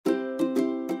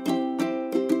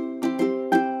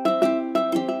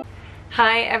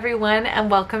Hi everyone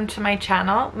and welcome to my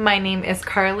channel. My name is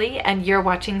Carly and you're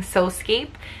watching Sewscape,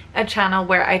 a channel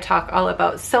where I talk all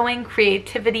about sewing,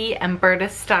 creativity, and Burda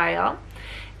style.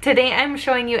 Today I'm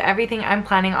showing you everything I'm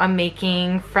planning on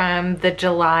making from the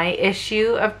July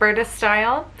issue of Burda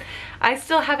style. I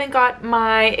still haven't got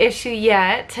my issue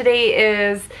yet. Today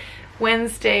is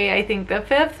Wednesday, I think the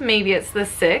 5th, maybe it's the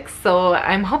 6th, so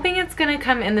I'm hoping it's gonna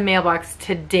come in the mailbox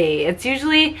today. It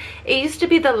used to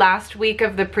be the last week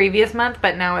of the previous month,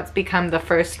 but now it's become the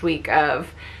first week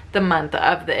of the month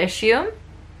of the issue.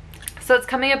 So it's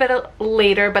coming a bit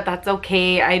later, but that's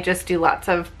okay. I just do lots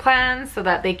of plans so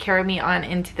that they carry me on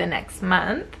into the next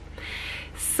month.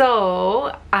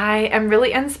 So I am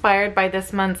really inspired by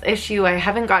this month's issue. I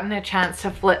haven't gotten a chance to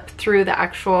flip through the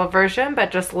actual version, but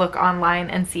just look online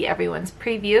and see everyone's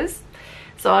previews.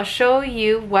 So I'll show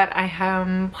you what I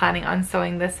am planning on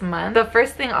sewing this month. The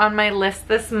first thing on my list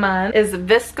this month is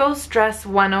Viscose Dress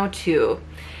 102.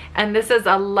 And this is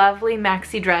a lovely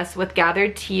maxi dress with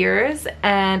gathered tiers,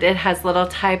 and it has little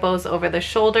tie bows over the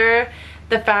shoulder.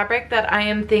 The fabric that I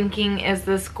am thinking is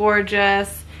this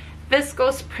gorgeous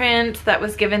viscose print that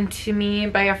was given to me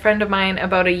by a friend of mine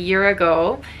about a year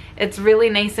ago. It's really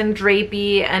nice and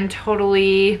drapey and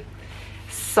totally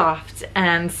soft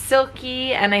and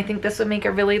silky, and I think this would make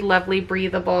a really lovely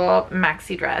breathable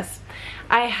maxi dress.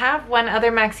 I have one other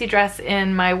maxi dress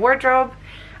in my wardrobe.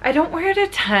 I don't wear it a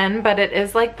ton, but it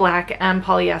is like black and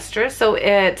polyester, so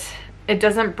it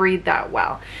doesn't breathe that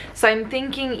well. So I'm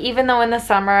thinking, even though in the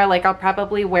summer, like, I'll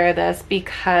probably wear this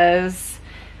because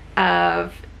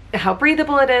of how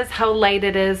breathable it is, how light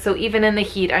it is, so even in the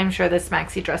heat I'm sure this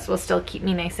maxi dress will still keep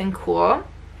me nice and cool.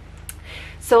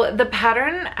 So the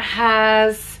pattern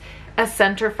has a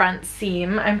center front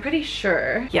seam, I'm pretty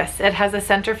sure. Yes, it has a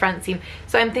center front seam.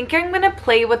 So I'm thinking I'm gonna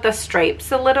play with the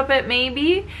stripes a little bit,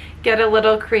 maybe get a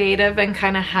little creative and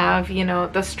kind of have, you know,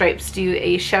 the stripes do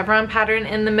a chevron pattern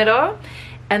in the middle.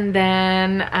 And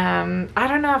then I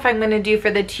don't know if I'm gonna do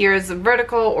for the tiers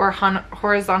vertical or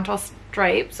horizontal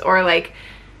stripes, or like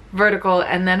vertical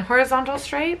and then horizontal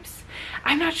stripes.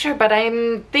 I'm not sure, but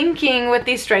I'm thinking with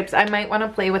these stripes I might want to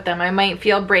play with them. I might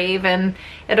feel brave and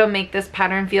it'll make this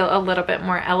pattern feel a little bit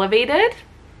more elevated.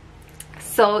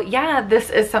 So yeah, this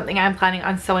is something I'm planning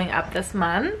on sewing up this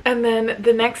month. And then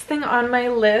the next thing on my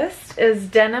list is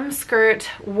Denim Skirt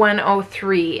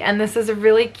 103, and this is a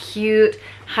really cute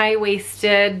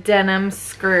high-waisted denim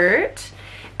skirt.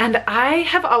 And I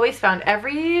have always found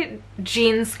every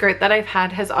jean skirt that I've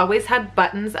had has always had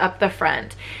buttons up the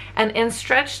front. And in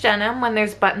stretch denim, when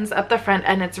there's buttons up the front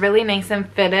and it's really nice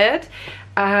and fitted,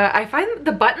 I find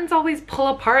the buttons always pull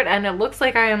apart and it looks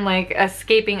like I am like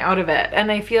escaping out of it.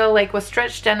 And I feel like with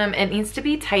stretch denim, it needs to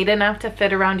be tight enough to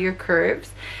fit around your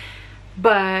curves,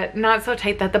 but not so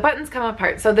tight that the buttons come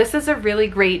apart. So this is a really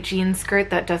great jean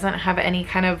skirt that doesn't have any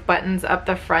kind of buttons up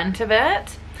the front of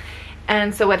it.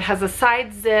 And so it has a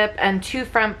side zip and 2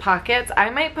 front pockets. I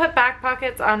might put back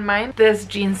pockets on mine. This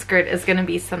jean skirt is gonna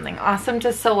be something awesome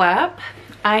to sew up.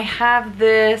 I have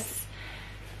this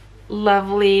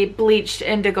lovely bleached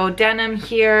indigo denim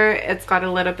here. It's got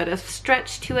a little bit of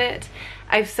stretch to it.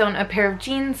 I've sewn a pair of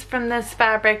jeans from this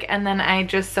fabric, and then I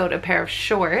just sewed a pair of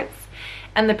shorts.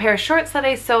 And the pair of shorts that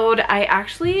I sewed, I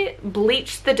actually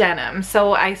bleached the denim.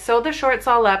 So I sewed the shorts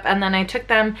all up and then I took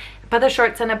them, put the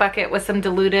shorts in a bucket with some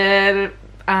diluted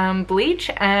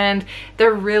bleach, and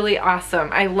they're really awesome.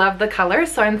 I love the color,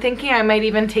 so I'm thinking I might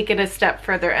even take it a step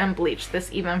further and bleach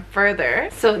this even further.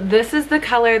 So this is the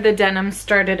color the denim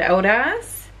started out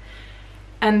as,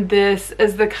 and this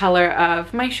is the color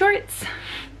of my shorts.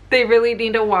 They really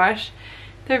need a wash.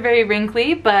 They're very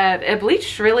wrinkly, but it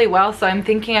bleached really well, so I'm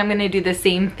thinking I'm gonna do the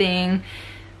same thing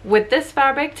with this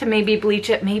fabric to maybe bleach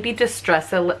it, maybe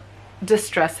distress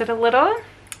it a little.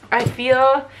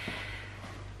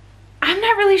 I'm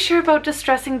not really sure about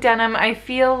distressing denim. I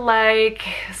feel like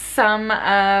some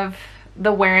of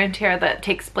the wear and tear that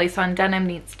takes place on denim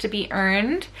needs to be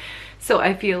earned, so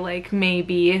I feel like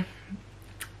maybe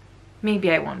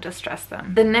I won't distress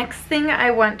them. The next thing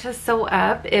I want to sew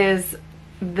up is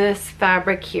this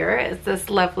fabric here. It's this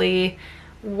lovely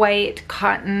white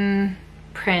cotton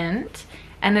print,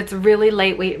 and it's really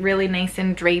lightweight, really nice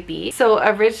and drapey. So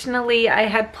originally I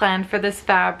had planned for this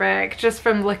fabric, just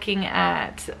from looking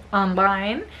at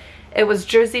online, it was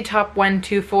jersey top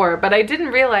 124, but I didn't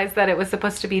realize that it was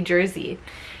supposed to be jersey.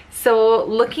 So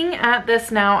looking at this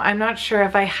now, I'm not sure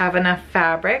if I have enough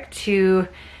fabric to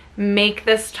make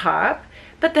this top,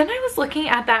 but then I was looking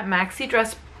at that maxi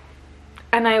dress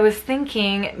and I was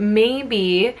thinking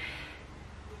maybe,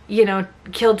 you know,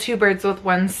 kill 2 birds with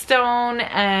 1 stone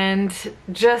and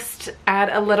just add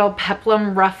a little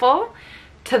peplum ruffle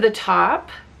to the top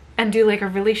and do like a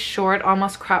really short,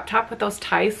 almost crop top with those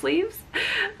tie sleeves.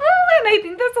 Oh, and I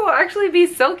think this will actually be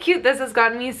so cute. This has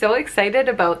gotten me so excited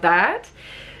about that.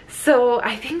 So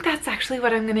I think that's actually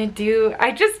what I'm gonna do.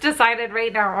 I just decided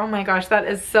right now, oh my gosh, that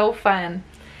is so fun.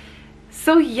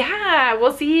 So yeah,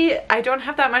 we'll see. I don't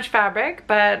have that much fabric,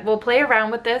 but we'll play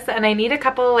around with this, and I need a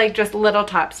couple like just little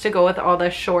tops to go with all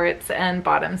the shorts and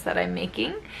bottoms that I'm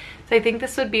making. So I think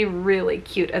this would be really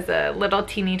cute as a little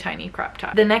teeny tiny crop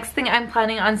top. The next thing I'm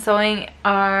planning on sewing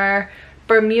are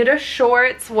Bermuda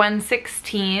shorts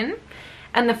 116.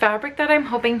 And the fabric that I'm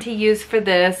hoping to use for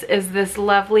this is this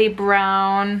lovely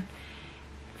brown,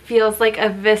 feels like a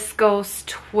viscose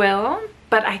twill,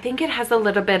 but I think it has a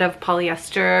little bit of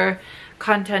polyester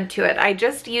content to it. I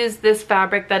just used this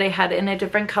fabric that I had in a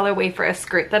different colorway for a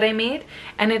skirt that I made,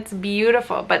 and it's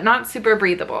beautiful, but not super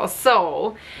breathable.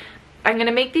 So I'm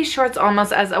gonna make these shorts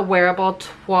almost as a wearable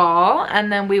toile, and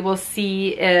then we will see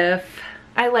if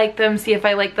I like them, see if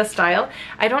I like the style.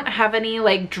 I don't have any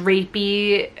like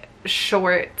drapey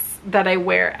shorts that I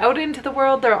wear out into the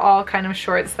world. They're all kind of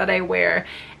shorts that I wear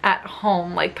at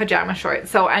home, like pajama shorts.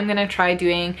 So I'm gonna try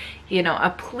doing, you know, a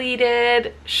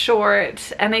pleated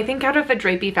short, and I think out of a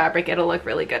drapey fabric it'll look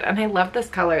really good. And I love this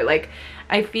color. Like,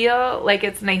 I feel like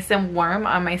it's nice and warm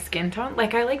on my skin tone.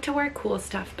 Like, I like to wear cool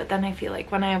stuff, but then I feel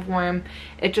like when I have warm,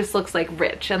 it just looks like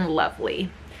rich and lovely.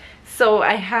 So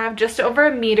I have just over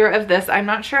 1 meter of this. I'm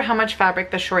not sure how much fabric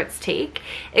the shorts take.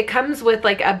 It comes with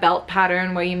like a belt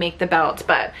pattern where you make the belt,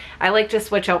 but I like to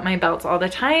switch out my belts all the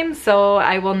time, so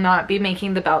I will not be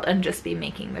making the belt and just be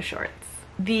making the shorts.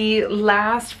 The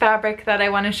last fabric that I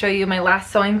want to show you, my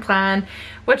last sewing plan,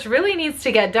 which really needs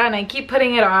to get done, I keep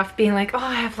putting it off, being like, oh,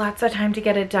 I have lots of time to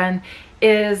get it done,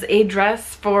 is a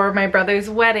dress for my brother's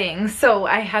wedding. So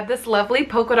I had this lovely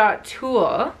polka dot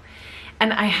tulle,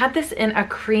 and I had this in a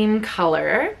cream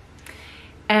color,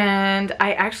 and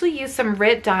I actually used some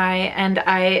Rit dye and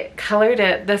I colored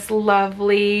it this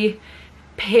lovely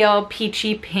pale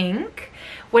peachy pink.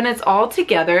 When it's all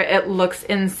together, it looks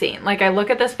insane. Like, I look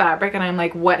at this fabric and I'm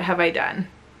like, what have I done?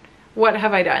 What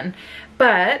have I done?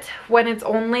 But when it's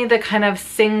only the kind of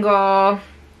single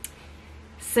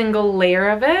layer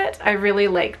of it, I really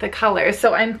like the color.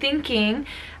 So I'm thinking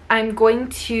I'm going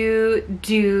to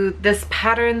do this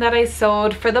pattern that I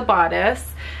sewed for the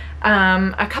bodice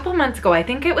a couple months ago. I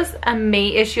think it was a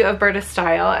May issue of Burda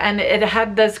Style, and it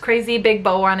had this crazy big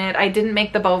bow on it. I didn't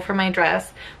make the bow for my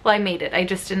dress. Well, I made it, I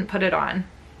just didn't put it on.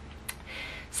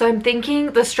 So I'm thinking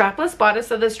the strapless bodice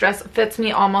of this dress fits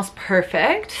me almost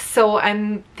perfect. So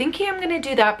I'm thinking I'm gonna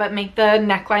do that, but make the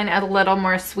neckline a little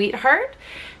more sweetheart.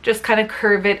 Just kind of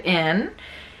curve it in.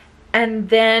 And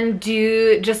then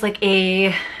do just like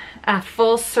a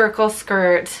full circle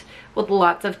skirt with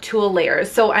lots of tulle layers.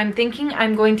 So I'm thinking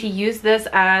I'm going to use this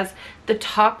as the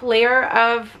top layer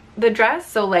of the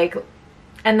dress, so like,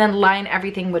 and then line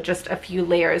everything with just a few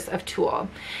layers of tulle.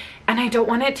 And I don't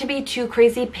want it to be too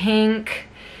crazy pink,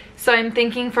 so I'm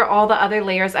thinking for all the other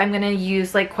layers I'm gonna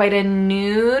use like quite a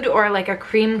nude or like a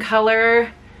cream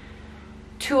color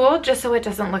tulle, just so it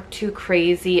doesn't look too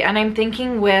crazy. And I'm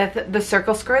thinking with the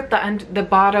circle skirt, the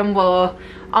bottom will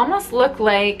almost look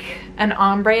like an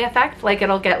ombre effect, like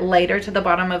it'll get lighter to the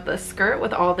bottom of the skirt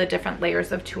with all the different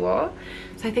layers of tulle.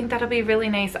 So I think that'll be really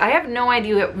nice. I have no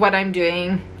idea what I'm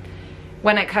doing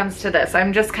when it comes to this.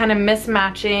 I'm just kind of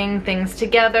mismatching things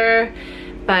together.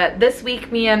 But this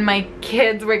week, me and my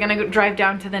kids, we're gonna drive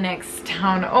down to the next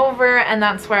town over, and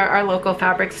that's where our local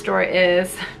fabric store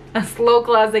is, as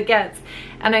local as it gets.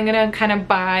 And I'm gonna kind of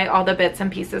buy all the bits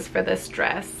and pieces for this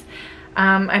dress.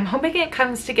 I'm hoping it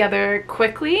comes together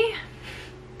quickly,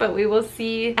 but we will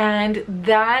see. And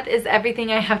that is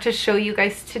everything I have to show you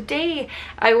guys today.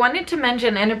 I wanted to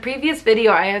mention in a previous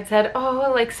video I had said,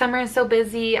 oh, like summer is so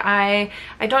busy, I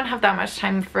don't have that much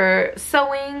time for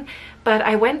sewing, but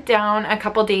I went down a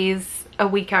couple days a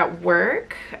week at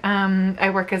work. I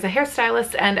work as a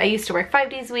hairstylist, and I used to work 5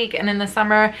 days a week, and in the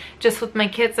summer, just with my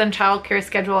kids and childcare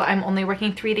schedule, I'm only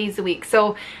working 3 days a week.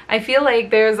 So I feel like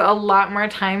there's a lot more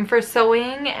time for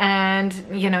sewing and,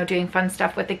 you know, doing fun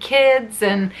stuff with the kids.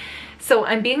 And so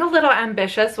I'm being a little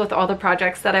ambitious with all the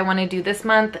projects that I want to do this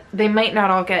month. They might not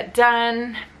all get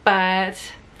done, but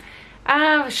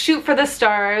shoot for the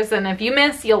stars, and if you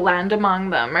miss, you'll land among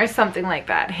them, or something like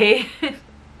that, hey?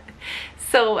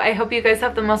 So I hope you guys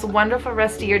have the most wonderful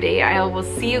rest of your day. I will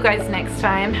see you guys next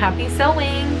time. Happy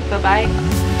sewing.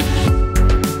 Bye-bye.